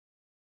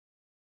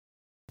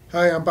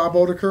Hi, I'm Bob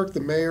Odenkirk,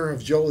 the mayor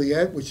of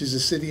Joliet, which is a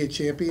city of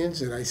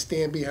champions, and I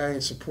stand behind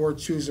and support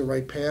Choose the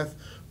Right Path,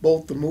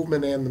 both the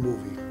movement and the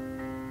movie.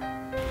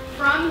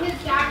 From his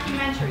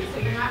documentary, so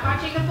you're not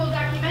watching the full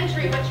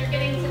documentary, but you're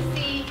getting to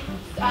see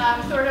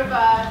sort of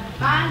a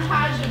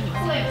montage of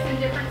clips in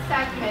different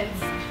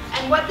segments.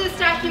 And what this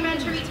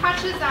documentary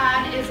touches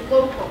on is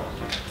local.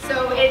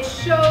 So it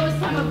shows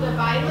some of the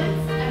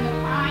violence and the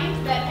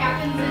crime that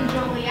happens in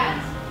Joliet,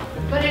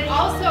 but it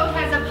also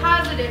has a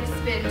positive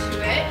spin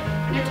to it.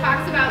 And it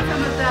talks about some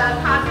of the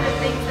positive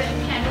things that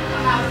can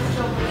come out of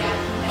Joliet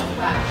as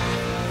well.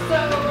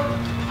 So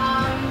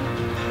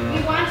we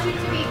want you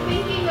to be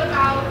thinking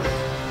about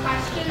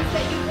questions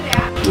that you could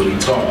ask. What he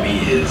taught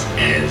me is,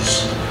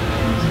 as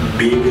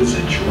big as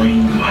a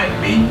dream might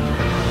be,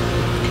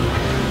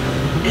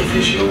 if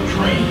it's your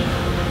dream,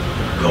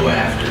 go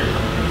after it.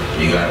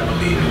 You gotta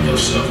believe in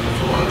yourself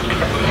before other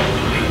people don't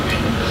believe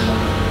in you.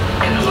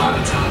 And a lot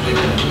of times they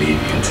won't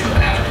believe you until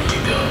after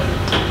you're done.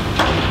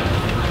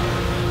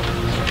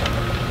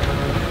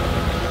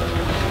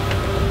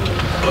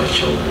 But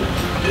your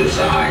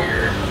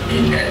desire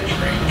in that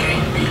dream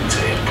can't be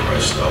to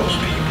impress those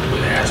people.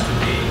 It has to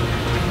be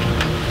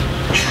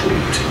true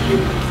to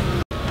you.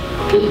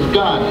 This is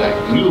God's act.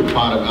 You're a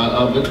part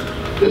of it.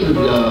 This is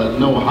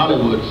no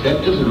Hollywood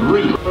set. This is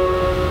real.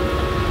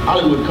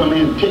 Hollywood come in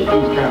and take these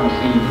kind of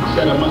scenes,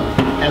 set them up,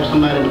 have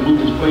somebody in the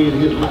movies playing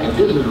his life.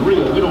 This is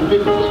real. We don't pick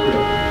up the script.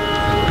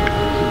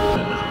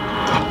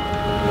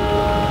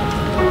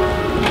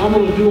 I'm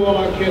going to do all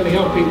I can to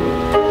help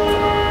people.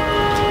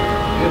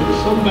 And if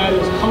somebody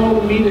is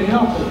calling me to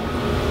help them,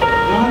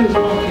 God is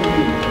watching me.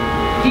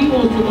 He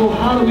wants to know,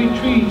 how do we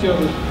treat each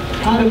other?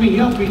 How do we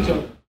help each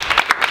other?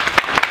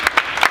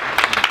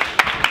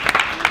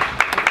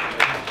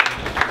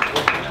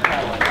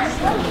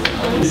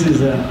 This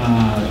is a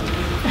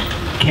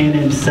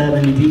Canon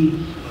 7D,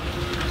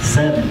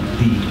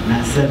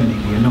 not 70D.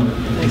 I know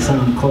they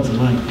sound close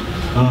alike.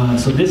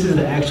 So this is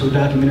the actual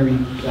documentary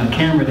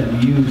camera that we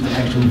use to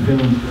actually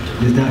film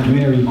this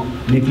documentary.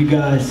 And if you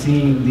guys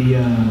seen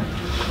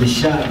the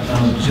shot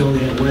of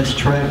Joliet West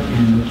track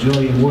and the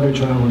Joliet water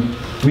tower,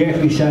 we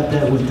actually shot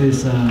that with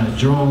this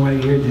drone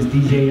right here, this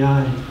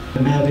DJI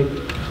Mavic.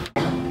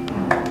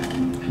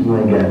 You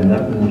ain't got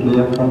nothing to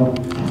live for.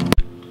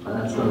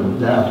 That's something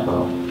to die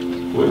for.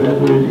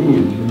 Whatever it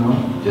is, you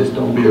know. Just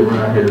don't be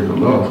around here as a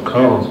lost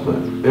cause, but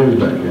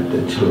everybody got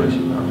that choice,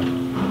 you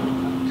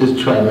know. Just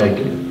try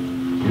making it.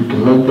 You can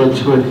make that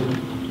choice,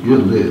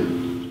 you'll live.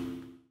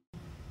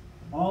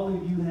 All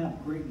of you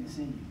have greatness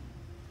in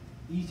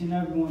you. Each and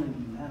every one of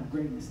you have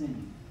greatness in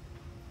you.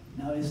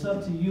 Now it's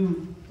up to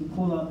you to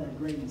pull out that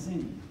greatness in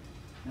you.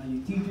 Now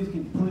your teachers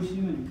can push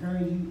you and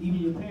encourage you, even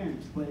your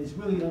parents, but it's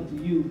really up to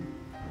you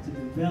to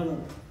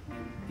develop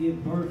and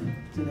give birth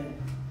to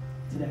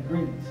that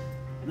greatness.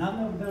 And I've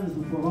never done this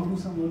before. I'm gonna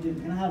do something a little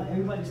different. Can I have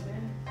everybody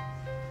stand?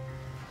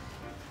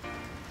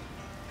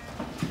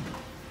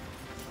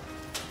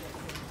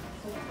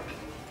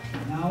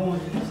 Now I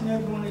want each and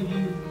every one of you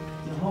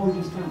to hold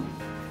your stomach,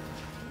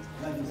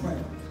 like a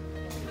prayer.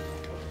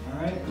 All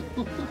right?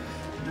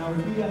 Now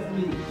repeat after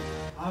me.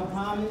 I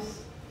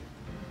promise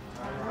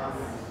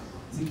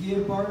to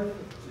give birth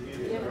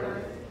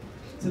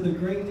to the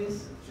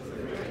greatness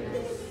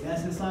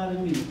that's inside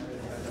of me.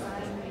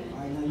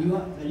 All right,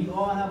 now you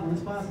all have a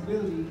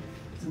responsibility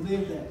to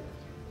live that,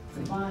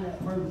 to find that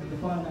purpose, to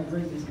find that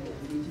greatness in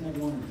each and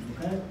every one of you,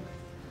 okay?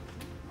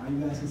 All right, you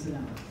guys can sit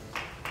down.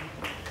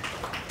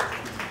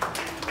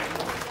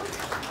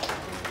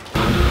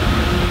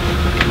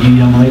 You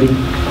young lady?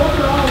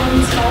 Overall, what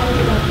inspired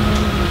the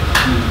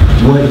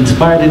documentary? What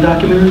inspired the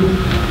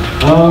documentary?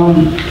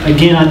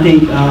 Again, I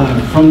think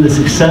from the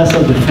success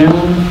of the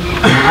film.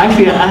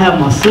 Actually, I have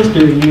my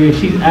sister here.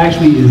 She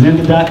actually is in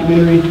the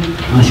documentary.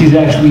 She's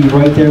actually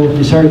right there with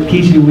the shirt.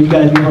 Keisha, would you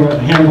guys give her a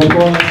hand of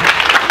applause?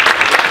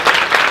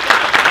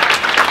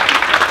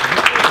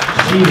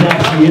 She's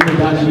actually in the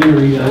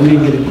documentary. We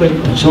didn't get a clip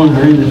of showing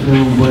her in the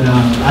film, but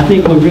I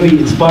think what really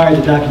inspired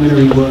the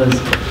documentary was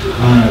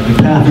the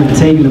path we're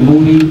taking the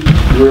movie.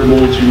 Whatever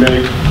moves you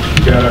make,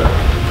 you gotta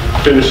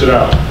finish it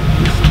out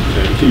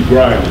and keep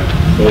grinding.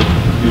 So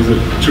he's a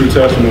true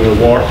testament of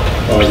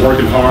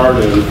working hard,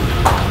 and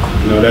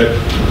you know that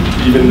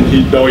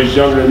even though he's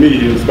younger than me,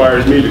 he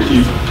inspires me to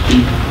keep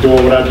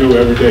doing what I do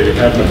every day,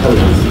 having a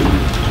purpose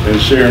and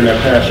sharing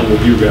that passion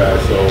with you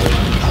guys. So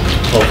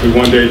hopefully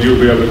one day you'll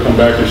be able to come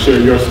back and share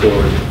your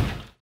story.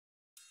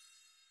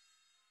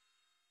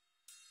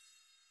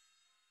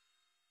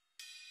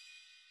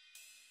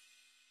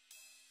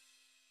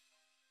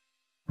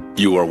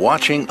 You are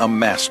watching a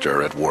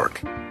master at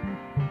work.